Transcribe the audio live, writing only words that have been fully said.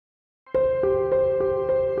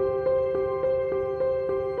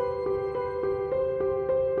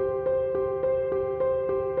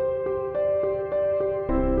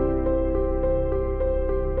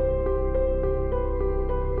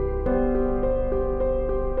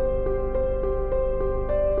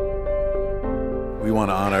We want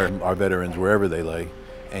to honor our veterans wherever they lay,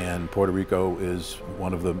 and Puerto Rico is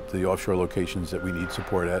one of the offshore locations that we need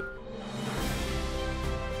support at.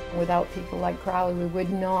 Without people like Crowley, we would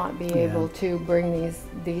not be able to bring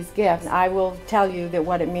these gifts. I will tell you that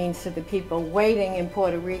what it means to the people waiting in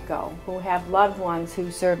Puerto Rico, who have loved ones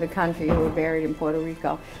who serve the country, who are buried in Puerto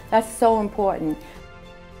Rico. That's so important.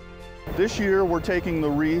 This year we're taking the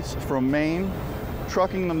wreaths from Maine,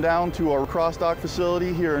 trucking them down to our cross-dock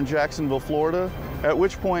facility here in Jacksonville, Florida, at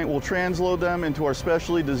which point we'll transload them into our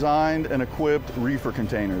specially designed and equipped reefer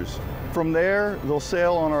containers. From there, they'll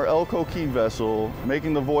sail on our El Coquí vessel,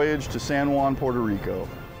 making the voyage to San Juan, Puerto Rico.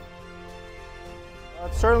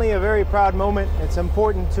 It's certainly a very proud moment. It's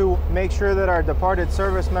important to make sure that our departed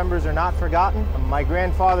service members are not forgotten. My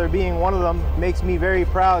grandfather being one of them makes me very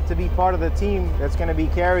proud to be part of the team that's going to be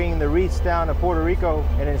carrying the wreaths down to Puerto Rico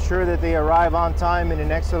and ensure that they arrive on time and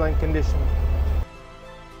in excellent condition.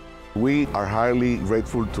 We are highly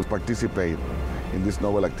grateful to participate in this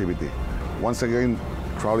noble activity. Once again,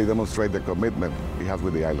 Crowley demonstrates the commitment he has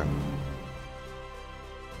with the island.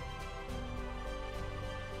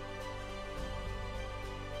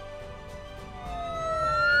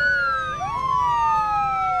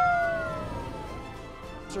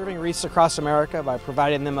 Serving wreaths across America by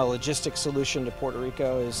providing them a logistic solution to Puerto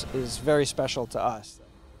Rico is very special to us.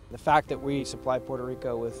 The fact that we supply Puerto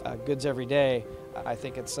Rico with goods every day, I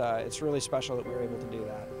think it's really special that we were able to do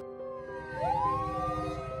that.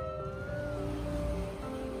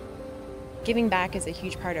 Giving back is a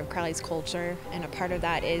huge part of Crowley's culture, and a part of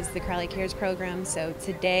that is the Crowley Cares program. So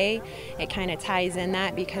today it kind of ties in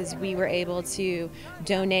that, because we were able to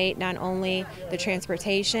donate not only the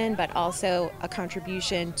transportation but also a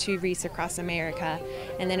contribution to Wreaths Across America.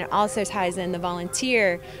 And then it also ties in the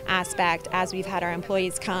volunteer aspect, as we've had our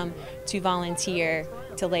employees come to volunteer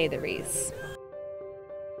to lay the wreaths.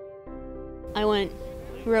 I went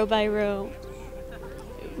row by row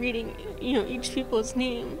reading, each people's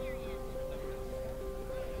name.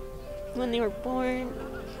 When they were born,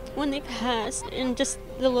 when they passed, and just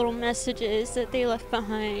the little messages that they left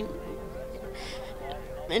behind.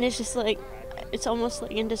 And it's just like, it's almost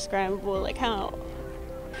like indescribable, like how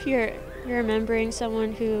you're remembering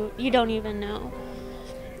someone who you don't even know.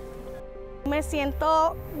 Me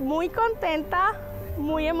siento muy contenta,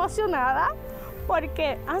 muy emocionada,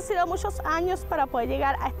 porque han sido muchos años para poder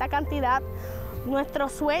llegar a esta cantidad. Nuestro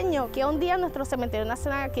sueño, que un día nuestro cementerio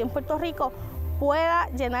nacional aquí en Puerto Rico pueda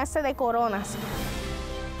llenarse de coronas.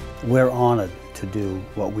 We're honored to do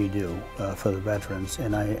what we do for the veterans,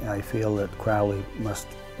 and I feel that Crowley must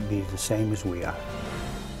be the same as we are.